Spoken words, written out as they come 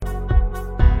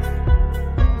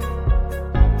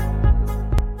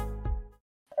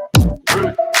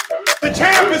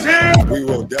We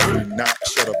will definitely not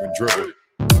shut up and dribble.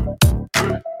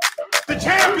 The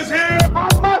champ is here. I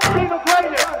must be the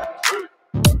greatest.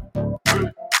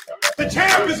 The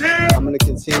champ is here. I'm going to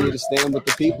continue to stand with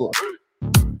the people.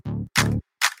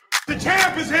 The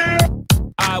champ is here.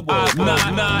 I will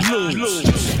not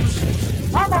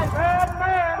lose. I'm a bad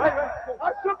man.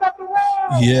 I shook up the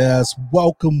world. Yes,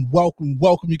 welcome.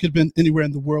 You could have been anywhere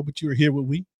in the world, but you are here with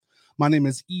me. My name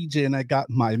is EJ, and I got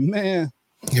my man.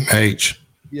 MH.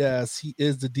 Yes, he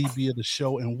is the DB of the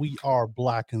show, and we are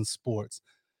Black in Sports.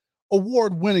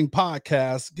 Award-winning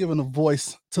podcast, giving a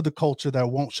voice to the culture that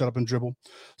won't shut up and dribble.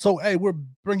 So, hey, we're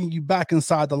bringing you back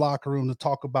inside the locker room to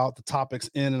talk about the topics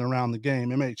in and around the game.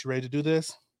 MH, you ready to do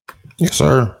this? Yes,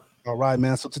 sir. All right,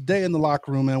 man. So today in the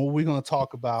locker room, man, what we're going to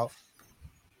talk about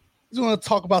is we're going to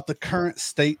talk about the current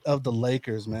state of the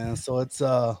Lakers, man. So it's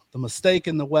the mistake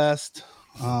in the West,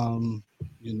 the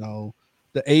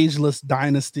ageless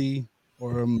dynasty,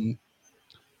 or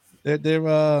they're in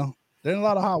a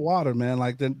lot of hot water, man.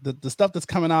 Like the stuff that's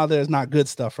coming out of there is not good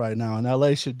stuff right now. And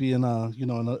LA should be in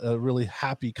a really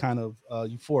happy kind of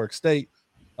euphoric state,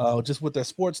 just with their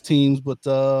sports teams. But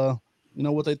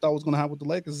what they thought was going to happen with the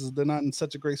Lakers is they're not in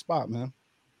such a great spot, man.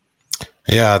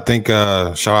 Yeah, I think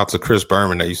shout out to Chris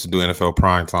Berman that used to do NFL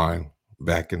primetime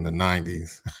back in the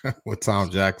 90s with Tom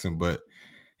Jackson. But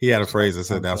he had a phrase that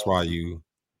said, "That's why you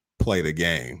play the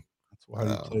game." That's why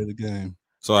you play the game.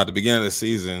 So at the beginning of the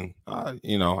season,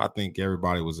 I think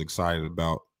everybody was excited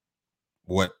about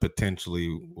what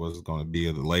potentially was going to be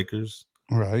of the Lakers,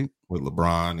 right? With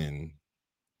LeBron and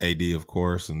AD, of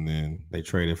course, and then they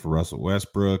traded for Russell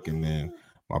Westbrook and then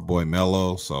my boy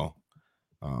Melo. So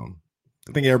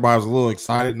I think everybody was a little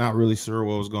excited, not really sure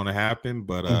what was going to happen,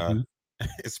 but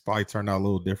it's probably turned out a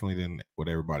little differently than what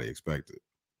everybody expected.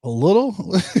 A little?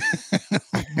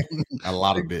 A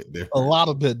lot of bit different. A lot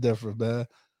of bit different, man.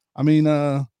 I mean,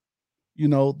 there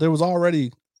was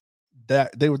already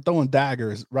that they were throwing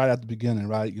daggers right at the beginning,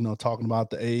 right? Talking about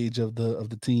the age of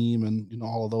the team and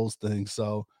all of those things.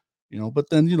 So, but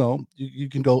then you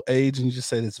can go age and you just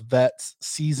say it's vets,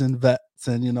 seasoned vets,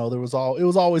 and it was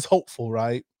always hopeful,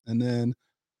 right? And then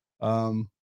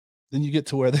you get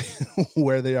to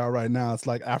where they are right now. It's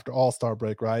like after All-Star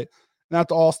break, right? And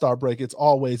after All-Star break, it's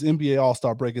always NBA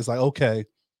All-Star break. It's like, okay,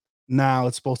 now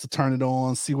it's supposed to turn it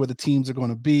on, see where the teams are going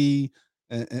to be,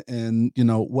 and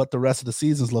what the rest of the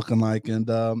season's looking like. And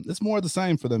it's more of the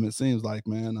same for them, it seems like,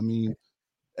 man. I mean,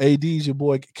 AD's your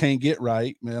boy can't get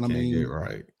right, man. Can't get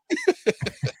right.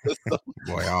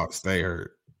 Boy, I'll stay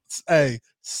hurt. Hey,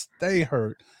 stay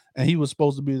hurt. And he was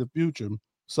supposed to be the future.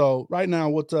 So right now,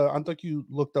 what I think you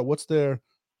looked up, what's their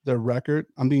record?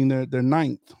 I mean, they're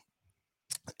ninth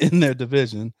in their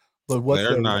division, but what's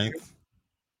they're their ninth? Record?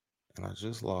 And I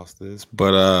just lost this,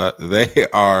 but they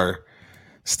are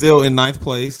still in ninth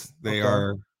place. They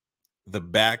are the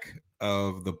back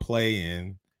of the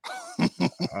play-in.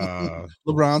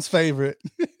 LeBron's favorite.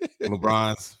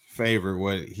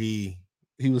 What he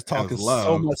was talking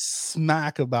so much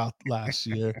smack about last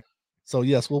year. So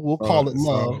yes, we'll call it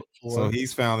love. So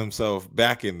he's found himself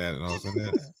back in that.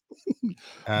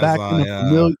 Back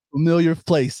in familiar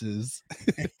places.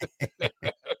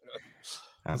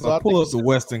 As I pull up the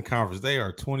Western Conference, they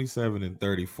are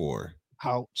 27-34.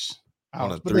 Ouch.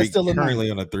 On a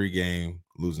currently on a 3-game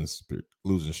losing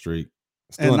streak.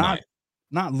 Still and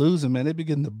not losing, man. They be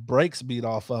getting the brakes beat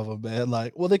off of them, man.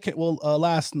 Like, well, they can't. Well,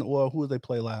 who did they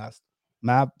play last?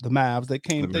 The Mavs. They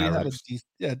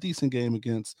had a decent game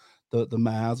against the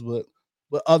Mavs,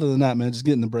 but other than that, man, just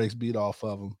getting the brakes beat off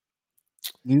of them.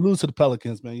 When you lose to the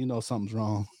Pelicans, man, something's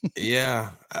wrong. Yeah,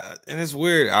 and it's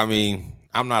weird. I mean,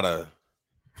 I'm not a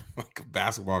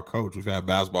basketball coach. We've had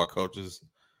basketball coaches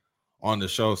on the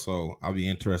show, so I'll be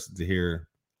interested to hear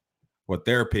what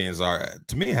their opinions are.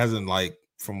 To me, it hasn't, like,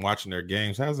 from watching their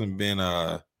games, hasn't been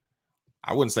I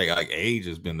wouldn't say like age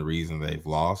has been the reason they've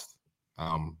lost.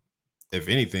 If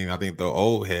anything, I think the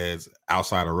old heads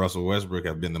outside of Russell Westbrook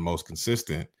have been the most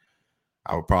consistent.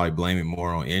 I would probably blame it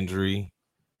more on injury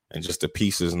and just the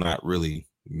pieces not really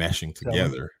meshing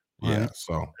together. Right. Yeah,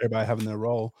 so everybody having their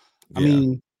role. Yeah. I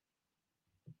mean,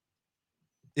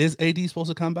 is AD supposed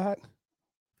to come back?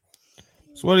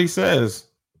 That's what he says.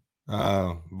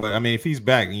 But I mean, if he's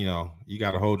back, you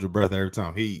got to hold your breath every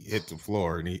time he hit the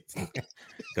floor, and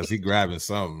because he grabbing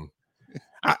something.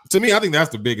 To me, I think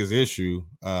that's the biggest issue.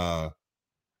 I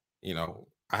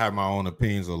have my own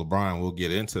opinions of LeBron. We'll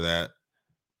get into that.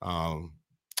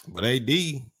 But AD,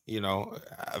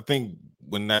 I think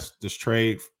when this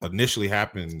trade initially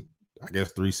happened, I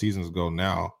guess 3 seasons ago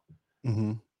now,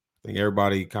 I think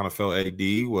everybody kind of felt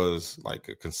AD was like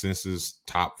a consensus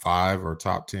top 5 or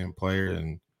top 10 player.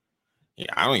 And,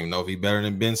 Yeah, I don't even know if he's better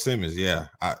than Ben Simmons. Yeah,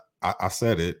 I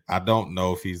said it. I don't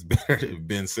know if he's better than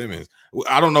Ben Simmons.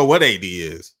 I don't know what AD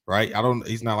is, right?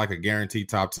 He's not like a guaranteed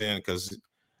top 10 because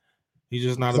he's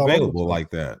just not available like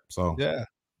that. So yeah.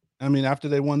 I mean, after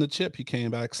they won the chip, he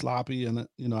came back sloppy and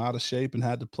out of shape and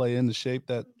had to play in the shape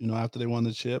that after they won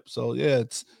the chip. So yeah,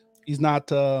 he's not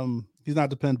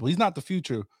dependable. He's not the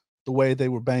future the way they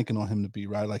were banking on him to be,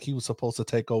 right? Like he was supposed to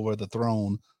take over the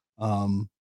throne.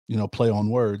 Play on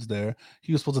words there.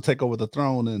 He was supposed to take over the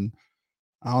throne, and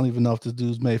I don't even know if this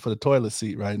dude's made for the toilet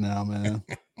seat right now, man.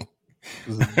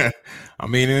 I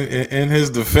mean, in his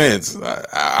defense,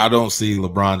 I don't see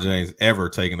LeBron James ever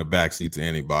taking a backseat to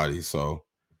anybody. So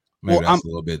maybe that's a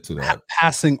little bit to that.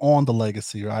 Passing on the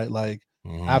legacy, right? Like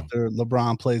after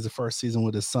LeBron plays the first season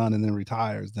with his son and then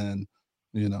retires, then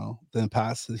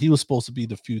passes. He was supposed to be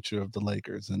the future of the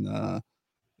Lakers, and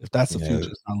if that's the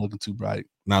future, it's not looking too bright.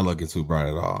 Not looking too bright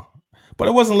at all. But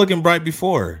it wasn't looking bright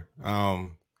before. And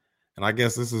I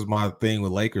guess this is my thing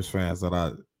with Lakers fans that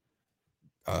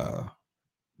I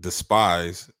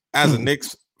despise. As a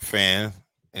Knicks fan,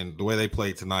 and the way they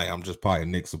played tonight, I'm just probably a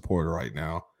Knicks supporter right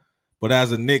now. But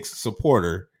as a Knicks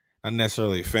supporter, not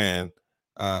necessarily a fan,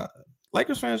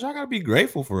 Lakers fans, y'all got to be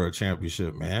grateful for a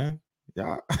championship, man.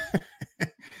 Y'all,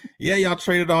 y'all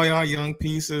traded all y'all young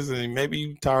pieces, and maybe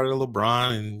you tired of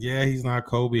LeBron, and he's not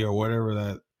Kobe or whatever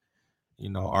that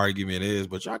argument is.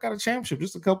 But y'all got a championship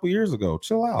just a couple years ago.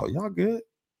 Chill out, y'all good.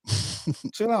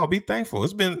 Chill out, be thankful.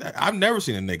 I've never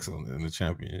seen the Knicks in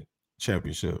the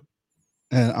championship.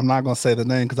 And I'm not gonna say the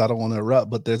name because I don't want to erupt,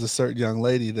 but there's a certain young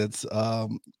lady that's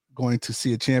going to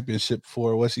see a championship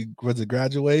for was it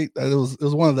graduate? It was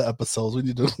one of the episodes. We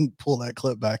need to pull that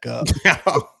clip back up.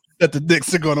 That the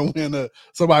Knicks are going to win.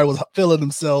 Somebody was feeling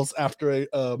themselves after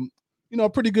a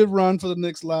pretty good run for the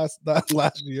Knicks last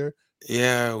year.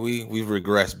 Yeah, we've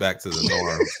regressed back to the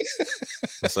norm,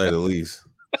 to say the least.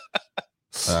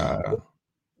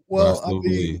 Well, I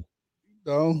mean,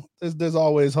 there's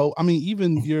always hope. I mean,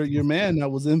 even your man that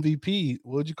was MVP,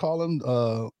 what would you call him?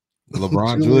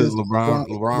 LeBron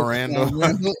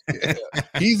Randall. Yeah.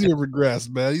 He's regressed,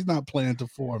 man. He's not playing to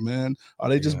 4, man. Are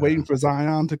they just waiting for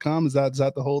Zion to come? Is that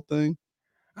the whole thing?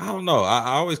 I don't know. I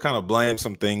always kind of blame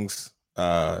some things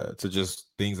to just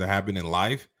things that happen in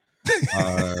life.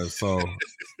 So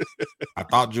I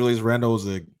thought Julius Randle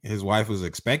his wife was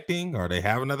expecting, or they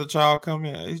have another child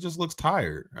coming. He just looks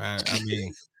tired. I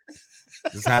mean,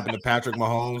 this happened to Patrick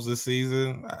Mahomes this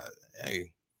season.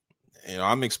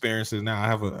 I'm experiencing now. I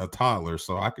have a toddler,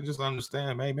 so I can just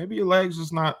understand. Hey, maybe your leg's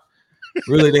just not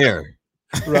really there,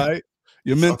 right?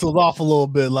 Your mental's off a little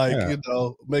bit, like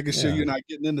making sure you're not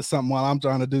getting into something while I'm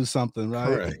trying to do something, right?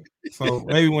 Correct. So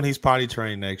maybe when he's potty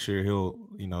trained next year, he'll,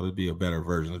 there'll be a better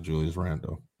version of Julius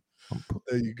Randle.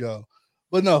 There you go.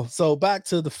 But no, so back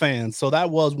to the fans. So that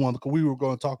was one. We were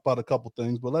going to talk about a couple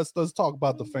things, but let's talk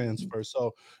about the fans first.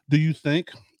 So, do you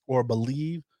think or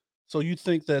believe? So you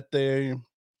think that they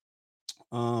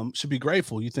should be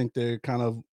grateful? You think they're kind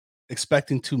of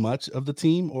expecting too much of the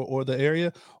team or the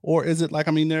area, or is it like,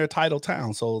 I mean, they're a title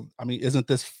town, so I mean, isn't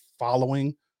this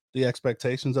following the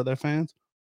expectations of their fans?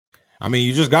 I mean,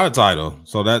 you just got a title,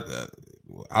 so that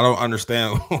I don't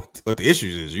understand what the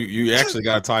issues is. You actually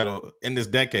got a title in this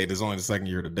decade. It's only the second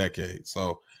year of the decade,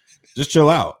 so just chill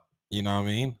out. You know what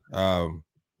I mean?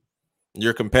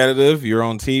 You're competitive. You're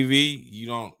on TV.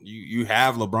 You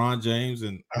have LeBron James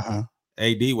and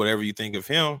AD. Whatever you think of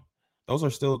him, those are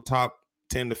still top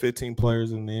 10 to 15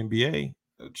 players in the NBA.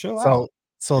 Chill out.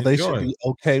 So they should be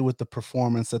okay with the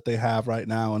performance that they have right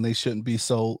now, and they shouldn't be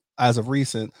so. As of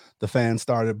recent, the fans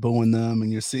started booing them,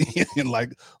 and you're seeing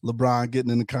like LeBron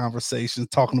getting in the conversation,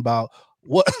 talking about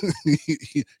what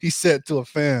he said to a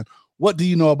fan. What do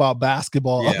you know about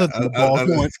basketball other than the ball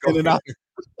going in and out,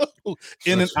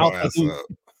 in and out the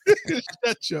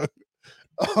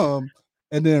hoop?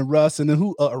 And then Russ, and then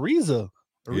who? Ariza.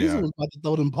 Ariza was about to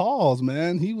throw them balls,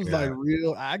 man. He was like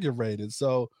real aggravated.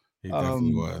 So he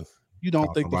definitely was. You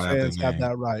don't think the fans have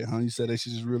that right, huh? You said they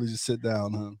should just sit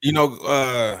down,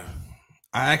 huh?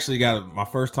 I actually got my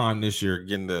first time this year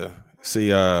getting to see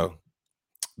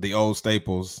the old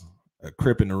Staples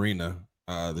Crippen Arena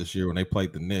this year when they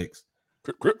played the Knicks.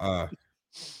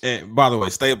 And by the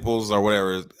way, Staples or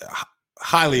whatever is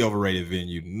highly overrated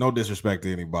venue. No disrespect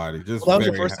to anybody. Just that was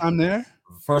your first time there?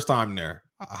 First time there.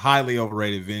 A highly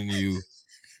overrated venue.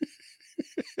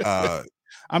 I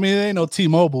mean, it ain't no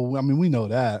T-Mobile. I mean, we know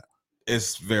that.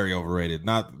 It's very overrated.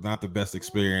 Not the best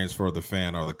experience for the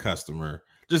fan or the customer.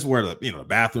 Just where the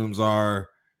bathrooms are.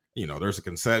 There's a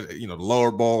concession. The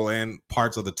lower bowl and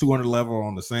parts of the 200 level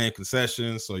on the same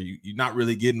concession. So you're not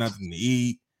really getting nothing to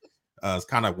eat. It's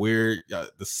kind of weird.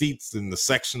 The seats and the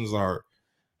sections are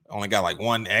only got like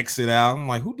one exit out. I'm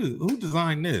like, who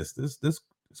designed this? This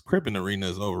Crippen Arena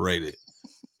is overrated.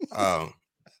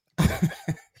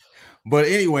 But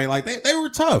anyway, like they were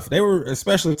tough. They were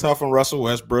especially tough on Russell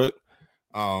Westbrook.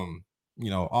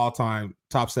 All-time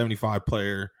top 75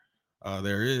 player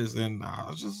there is. And I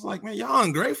was just like, man, y'all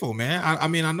ungrateful, man. I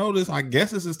mean, I know this. I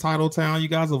guess this is Titletown. You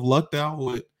guys have lucked out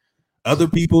with other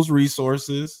people's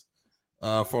resources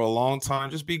for a long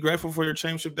time. Just be grateful for your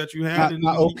championship that you had.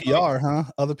 Not OPR,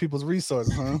 huh? Other people's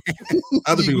resources, huh?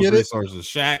 Other people's resources.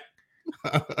 Shaq,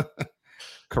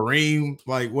 Kareem,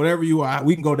 like whatever you are.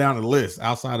 We can go down the list.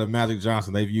 Outside of Magic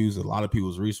Johnson, they've used a lot of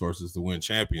people's resources to win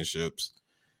championships.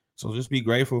 So just be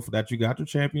grateful for that you got your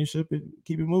championship and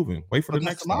keep it moving. Wait for the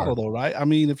next model, though, right? I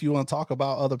mean, if you want to talk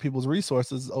about other people's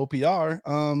resources, OPR,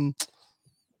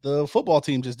 the football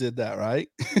team just did that, right?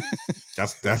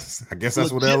 that's I guess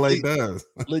that's what LA does.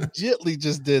 Legitly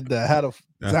just did that. Had a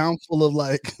town full of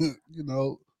like,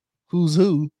 who's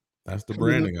who. That's the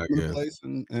branding, I guess.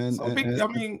 I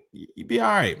mean, you be all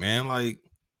right, man. Like,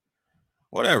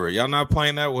 whatever. Y'all not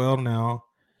playing that well now.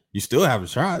 You still have a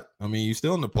shot. I mean, you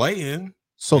still in the play-in.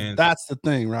 So that's the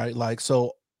thing, right? Like,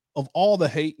 so of all the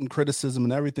hate and criticism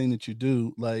and everything that you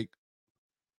do, like,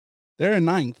 they're in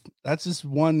 9th. That's just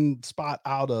one spot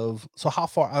out of. So how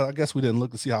far? I guess we didn't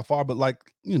look to see how far, but like,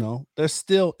 they're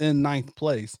still in 9th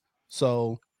place.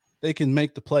 So they can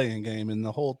make the play-in game. And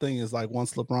the whole thing is like,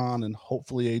 once LeBron and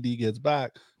hopefully AD gets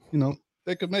back,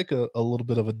 they could make a little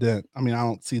bit of a dent. I mean, I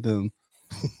don't see them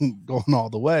going all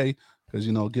the way because,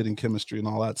 getting chemistry and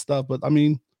all that stuff. But I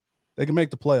mean, they can make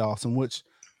the playoffs, in which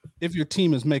if your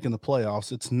team is making the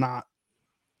playoffs, it's not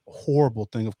a horrible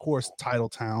thing. Of course, title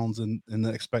towns and the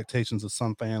expectations of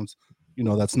some fans,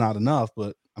 that's not enough.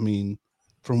 But I mean,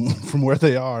 from where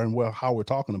they are and how we're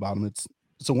talking about them, it's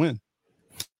a win.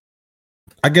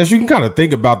 I guess you can kind of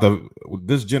think about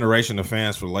this generation of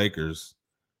fans for Lakers.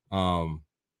 I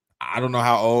don't know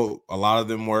how old a lot of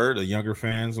them were, the younger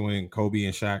fans, when Kobe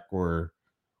and Shaq were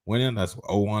winning. That's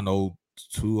 01,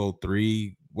 02,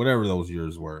 03, whatever those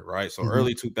years were, right? So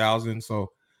early 2000s.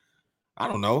 So I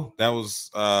don't know. That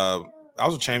was a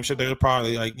championship. They were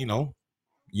probably like,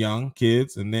 young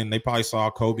kids, and then they probably saw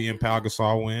Kobe and Pau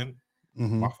Gasol win.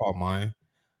 My fault, mine.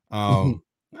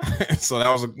 So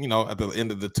that was, at the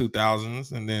end of the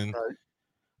 2000s, and then,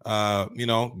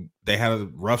 they had a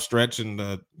rough stretch in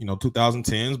the,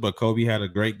 2010s, but Kobe had a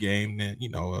great game then,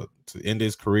 to end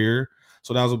his career.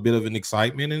 So that was a bit of an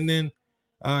excitement, and then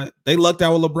they lucked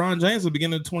out with LeBron James at the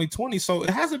beginning of 2020. So it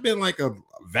hasn't been like a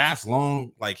vast,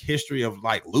 long like history of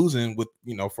like losing with,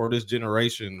 for this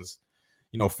generation's,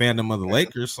 fandom of the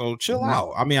Lakers. So chill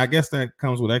out. I mean, I guess that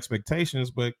comes with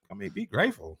expectations, but I mean, be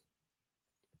grateful.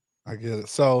 I get it.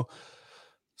 So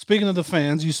speaking of the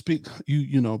fans, you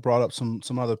brought up some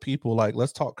other people. Like,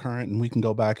 let's talk current, and we can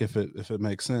go back if it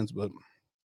makes sense. But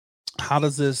how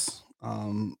does this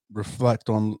reflect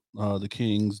on the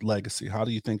Kings' legacy? How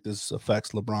do you think this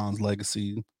affects LeBron's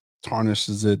legacy?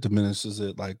 Tarnishes it, diminishes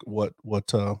it? Like, what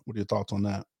are your thoughts on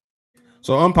that?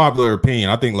 So, unpopular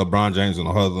opinion, I think LeBron James is on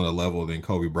a whole other level than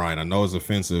Kobe Bryant. I know it's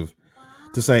offensive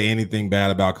to say anything bad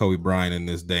about Kobe Bryant in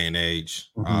this day and age.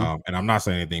 And I'm not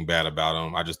saying anything bad about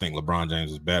him. I just think LeBron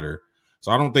James is better.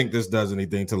 So I don't think this does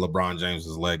anything to LeBron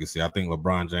James's legacy. I think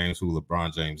LeBron James, who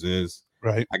LeBron James is,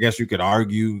 right. I guess you could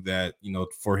argue that,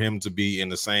 for him to be in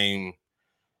the same,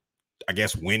 I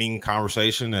guess, winning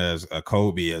conversation as a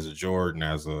Kobe, as a Jordan,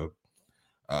 as a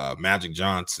Magic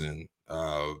Johnson,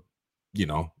 I'm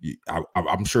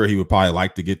sure he would probably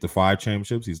like to get to 5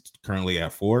 championships. He's currently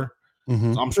at 4.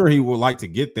 So I'm sure he would like to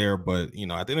get there, but at the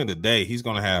end of the day, he's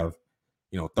going to have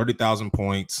 30,000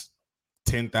 points,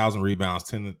 10,000 rebounds,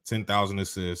 10,000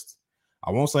 assists.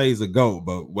 I won't say he's a GOAT,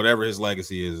 but whatever his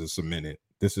legacy is cemented.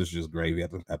 This is just gravy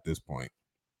at this point.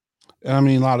 And I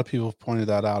mean, a lot of people have pointed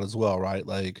that out as well, right?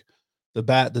 Like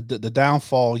the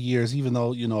downfall years, even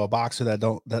though a boxer that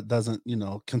doesn't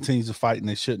continues to fight and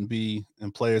they shouldn't be,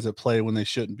 and players that play when they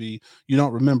shouldn't be, you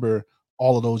don't remember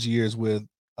all of those years with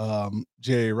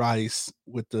Jerry Rice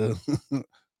with the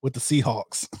with the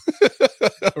Seahawks,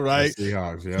 right? The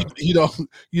Seahawks, yeah.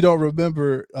 You don't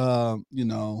remember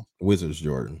Wizards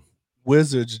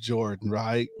Jordan,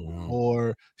 right?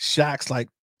 Or Shaq's like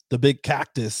the big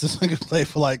cactus. This could play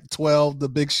for like 12, the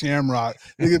big shamrock.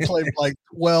 He could play for like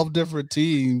 12 different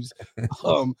teams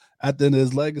at the end of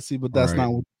his legacy, but that's not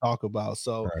what we talk about.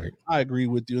 So I agree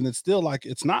with you. And it's still like,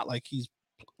 it's not like he's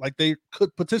like they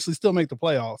could potentially still make the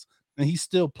playoffs, and he's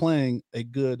still playing a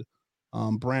good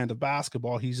brand of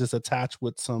basketball. He's just attached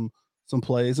with some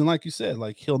plays. And like you said,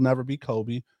 like he'll never be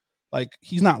Kobe. like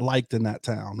he's not liked in that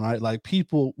town, right? Like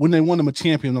people when they won him a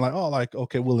champion, they're like, oh, like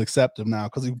okay, we'll accept him now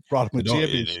because he brought him a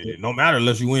championship. It don't matter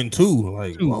unless you win 2.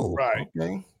 Like, whoa, right?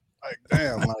 Okay, like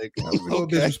damn, like that's a little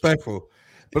disrespectful.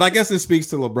 But I guess it speaks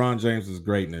to LeBron James's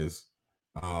greatness,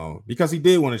 because he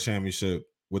did win a championship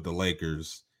with the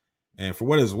Lakers, and for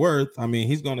what it's worth, I mean,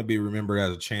 he's going to be remembered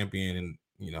as a champion, and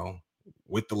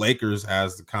with the Lakers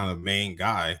as the kind of main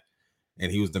guy.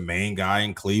 And he was the main guy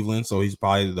in Cleveland, so he's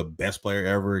probably the best player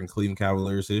ever in Cleveland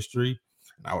Cavaliers history.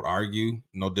 And I would argue,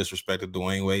 no disrespect to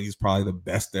Dwayne Wade, he's probably the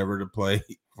best ever to play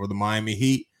for the Miami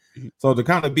Heat. So to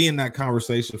kind of be in that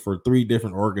conversation for 3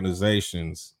 different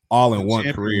organizations all in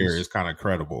one career is kind of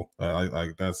credible.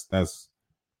 Like that's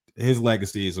his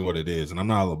legacy is what it is, and I'm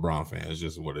not a LeBron fan. It's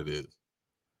just what it is.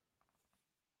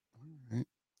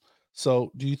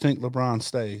 So, do you think LeBron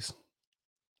stays?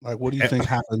 Like, what do you think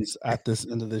happens at this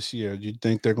end of this year? Do you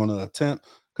think they're going to attempt?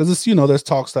 Because it's, there's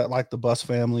talks that like the Buss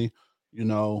family,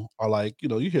 are like,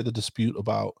 you hear the dispute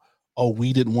about, oh,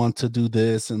 we didn't want to do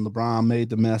this and LeBron made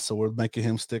the mess, so we're making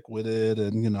him stick with it.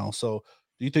 And, so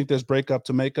do you think there's breakup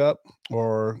to make up,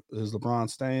 or is LeBron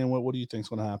staying? What do you think is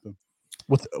going to happen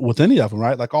with any of them,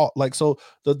 right? So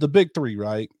the big 3,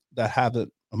 right, that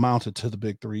haven't amounted to the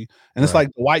big 3, and it's like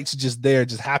Dwight's just there,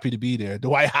 just happy to be there.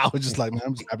 Dwight Howard just like, man,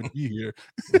 I'm just happy to be here.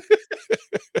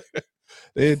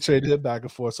 They didn't trade him back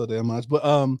and forth so damn much. But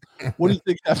what do you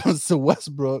think happens to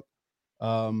Westbrook,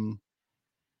 AD,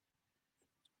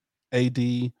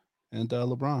 and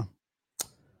LeBron?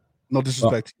 No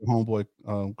disrespect to your homeboy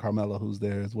Carmelo, who's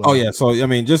there as well. Oh yeah, so I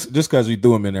mean, just because we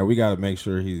threw him in there, we got to make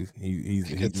sure he's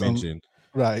mentioned,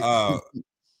 right?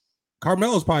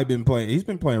 Carmelo's probably been playing. He's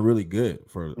been playing really good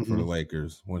for the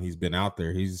Lakers when he's been out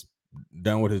there. He's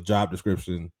done what his job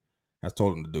description has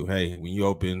told him to do. Hey, when you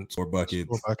open, score buckets.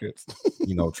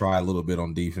 Try a little bit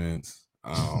on defense,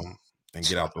 and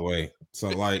get out the way. So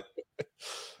like,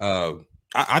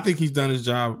 I think he's done his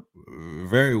job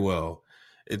very well.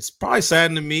 It's probably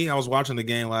saddening to me. I was watching the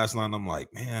game last night, and I'm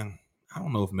like, man, I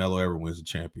don't know if Melo ever wins a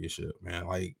championship, man.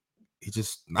 Like, he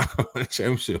just not gonna win a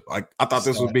championship. Like, I thought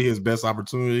this would be his best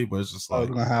opportunity, but it's just like,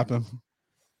 what's gonna happen?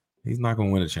 He's not gonna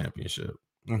win a championship.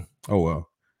 Oh well.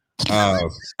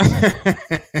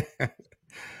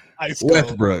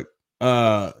 Westbrook,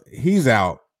 he's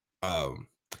out.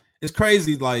 It's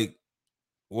crazy. Like,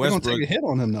 Westbrook gonna take a hit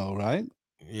on him, though, right?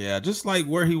 Yeah, just like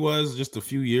where he was just a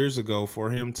few years ago, for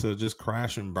him to just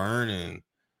crash and burn, and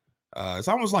it's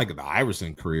almost like the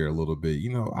Iverson career a little bit.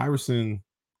 Iverson,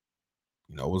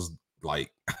 was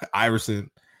like Iverson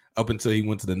up until he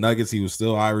went to the Nuggets. He was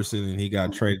still Iverson, and he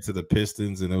got traded to the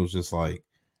Pistons, and it was just like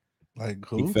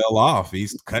who? He fell off.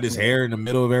 He's cut his hair in the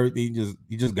middle of everything.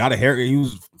 He just got a hair. He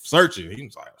was searching. He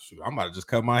was like, shoot, I'm about to just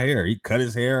cut my hair. He cut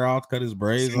his hair off, cut his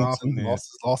braids off, and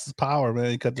lost his power,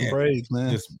 man. He cut the braids,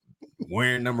 man. Just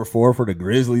wearing number 4 for the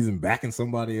Grizzlies and backing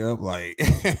somebody up, like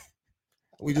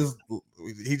he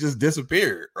just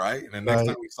disappeared, right? And the next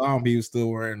time we saw him, he was still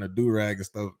wearing a do-rag and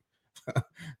stuff,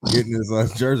 getting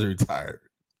his jersey retired.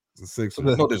 The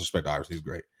Sixers. No disrespect to Iverson, he's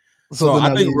great. So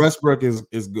I think Westbrook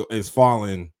is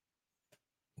falling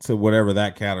to whatever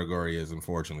that category is,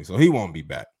 unfortunately. So he won't be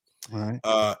back. All right.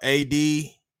 AD,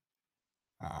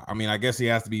 I mean, I guess he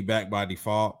has to be back by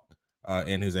default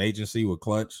in his agency with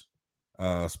Clutch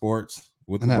Sports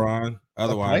with LeBron.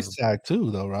 Otherwise, price tag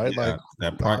too, though, right? Yeah,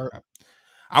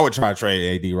 I would try to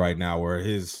trade AD right now, where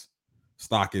his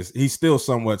stock he's still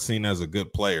somewhat seen as a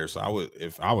good player. So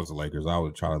if I was the Lakers, I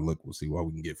would try to see what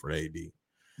we can get for AD.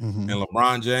 And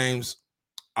LeBron James,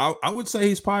 I would say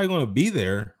he's probably going to be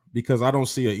there, because I don't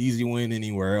see an easy win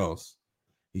anywhere else.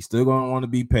 He's still going to want to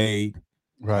be paid.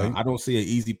 Right. I don't see an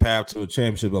easy path to a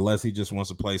championship unless he just wants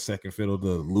to play second fiddle to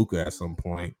Luka at some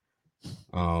point.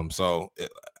 So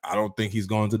I don't think he's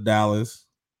going to Dallas.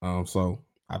 So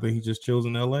I think he just chills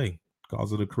in LA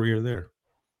because of the career there.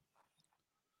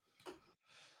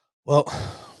 Well,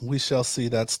 we shall see.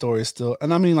 That story still.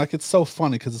 And I mean, like, it's so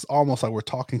funny because it's almost like we're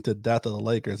talking to death of the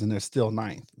Lakers and they're still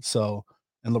 9th. So,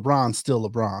 and LeBron's still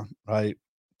LeBron, right?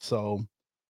 So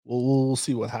we'll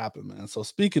see what happened, man. So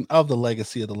speaking of the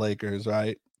legacy of the Lakers,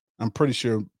 right? I'm pretty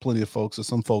sure plenty of folks, or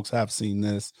some folks, have seen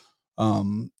this.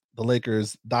 The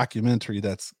Lakers documentary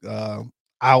that's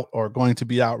out, or going to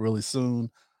be out really soon.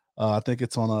 I think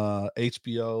it's on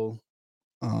HBO.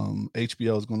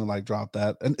 HBO is going to like drop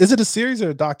that. And is it a series or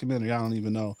a documentary? I don't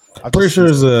even know. I'm pretty sure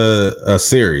it's a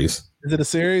series. Is it a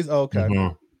series? Oh, okay.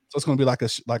 So it's going to be like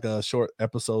a short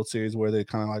episode series where they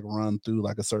kind of like run through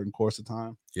like a certain course of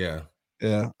time. Yeah.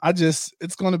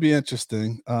 It's going to be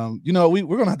interesting. We're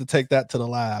going to have to take that to the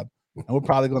lab, and we're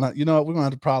probably going to, we're going to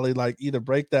have to probably like either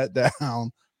break that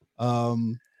down,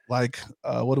 like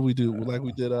what do we do? Like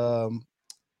we did what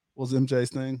was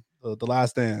MJ's thing? The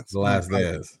Last Dance. The Last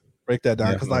Dance. Break that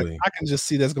down because like Definitely. I can just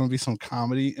see there's gonna be some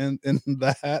comedy in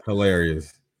that.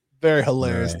 Hilarious. Very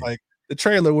hilarious. Right. Like the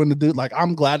trailer when the dude, like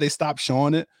I'm glad they stopped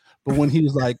showing it, but when he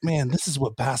was like, man, this is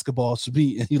what basketball should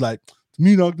be, and he like, to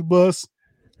me, Octobus,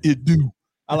 it do.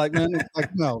 I like, man, it's like,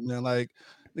 no, man, like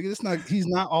nigga, it's not, he's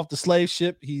not off the slave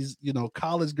ship. He's, you know,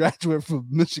 college graduate from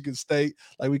Michigan State.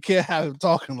 Like, we can't have him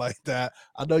talking like that.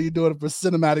 I know you're doing it for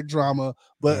cinematic drama,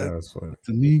 but that's funny.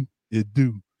 to me, it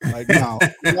do. Like, no,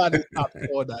 why did stop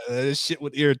doing that? This shit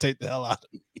would irritate the hell out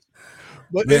of me.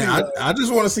 But Man, anyway, I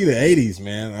just want to see the 80s,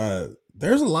 man.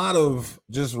 There's a lot of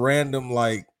just random,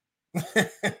 like,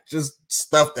 just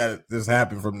stuff that just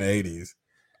happened from the 80s.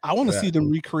 I want to see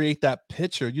them recreate that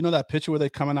picture. You know that picture where they're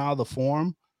coming out of the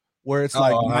forum, where it's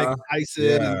like Mike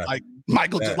Tyson and like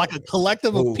Michael, just like a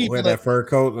collective of people had that fur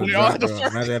coat. And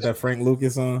Magic had that Frank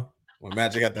Lucas on. When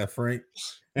Magic got that Frank.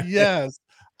 Yes,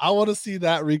 I want to see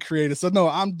that recreated. So no,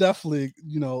 I'm definitely,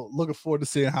 you know, looking forward to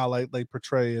seeing how like they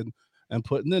portray and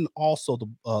put, and then also the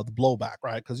blowback,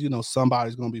 right? Because you know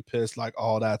somebody's gonna be pissed, like,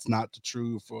 oh, that's not the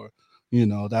truth, or you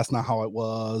know that's not how it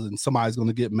was, and somebody's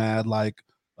gonna get mad, like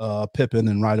Pippen,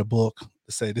 and write a book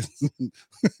to say this.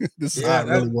 This is how it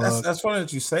really was. That's funny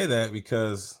that you say that,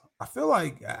 because I feel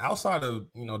like outside of,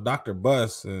 you know, Dr.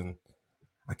 Buss, and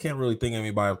I can't really think of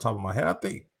anybody off the top of my head. I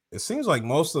think it seems like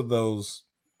most of those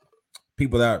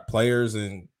people that are players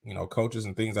and, you know, coaches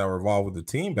and things that were involved with the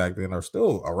team back then are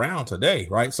still around today,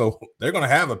 right? So they're going to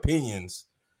have opinions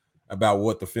about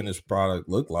what the finished product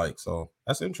looked like. So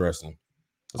that's interesting.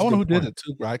 I wonder who did it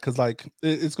too, right? Because like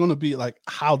it's going to be like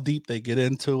how deep they get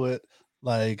into it.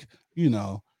 Like, you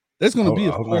know, there's going to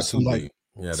be some like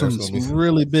some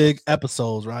really big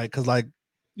episodes, right? Because like,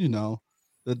 you know,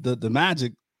 the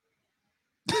Magic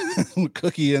with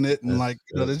Cookie in it, and like,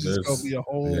 you know, there's just going to be a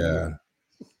whole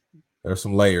there's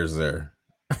some layers there,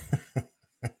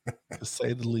 to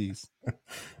say the least.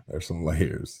 There's some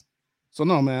layers. So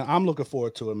no, man, I'm looking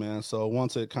forward to it, man. So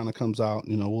once it kind of comes out,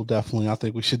 you know, we'll definitely, I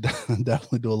think we should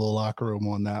definitely do a little locker room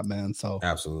on that, man. So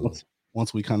absolutely,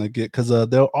 once we kind of get, because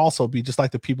there'll also be just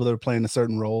like the people that are playing the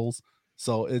certain roles.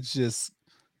 So it's just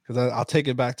because I'll take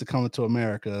it back to Coming to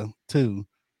America too.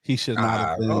 He should not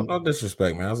have been. No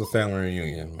disrespect, man. It was a family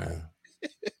reunion, man.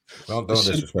 Don't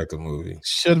disrespect the movie.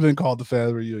 Should have been called the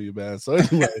family reunion, man. So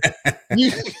anyway,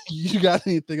 you got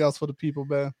anything else for the people,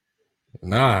 man?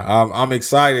 Nah, I'm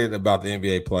excited about the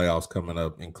NBA playoffs coming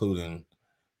up, including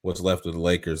what's left of the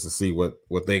Lakers, to see what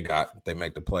they got if they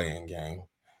make the play-in game.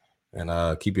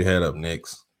 And keep your head up,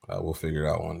 Knicks. We'll figure it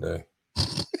out one day.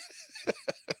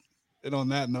 And on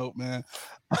that note, man,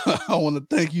 I want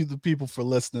to thank you, the people, for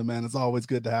listening, man. It's always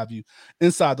good to have you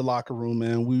inside the locker room,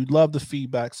 man. We love the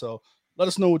feedback. So let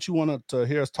us know what you want to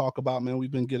hear us talk about, man.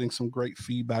 We've been getting some great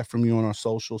feedback from you on our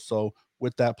social. So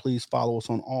with that, please follow us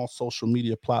on all social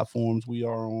media platforms. We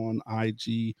are on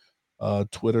IG,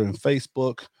 Twitter, and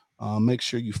Facebook. Make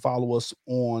sure you follow us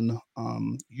on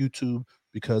YouTube,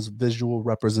 because visual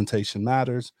representation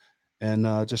matters. And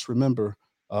just remember,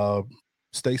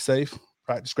 stay safe,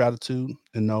 practice gratitude,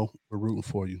 and know we're rooting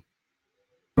for you.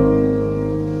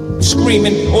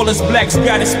 Screaming, all us blacks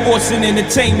got is sports and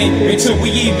entertainment until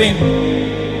we even.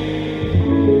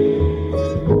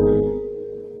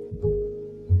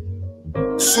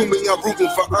 Assuming I'm rooting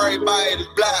for everybody that's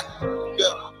black.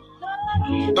 Yeah.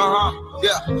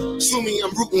 Assuming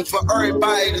I'm rooting for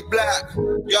everybody that's black.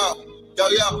 Yo.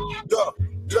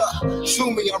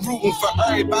 Assuming I'm rooting for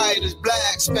everybody that's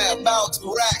black. Spent about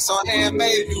 2 racks on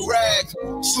handmade new rags.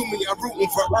 Assuming I'm rooting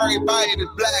for everybody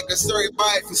that's black. That's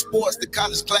everybody from sports to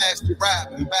college class to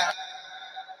rap and back.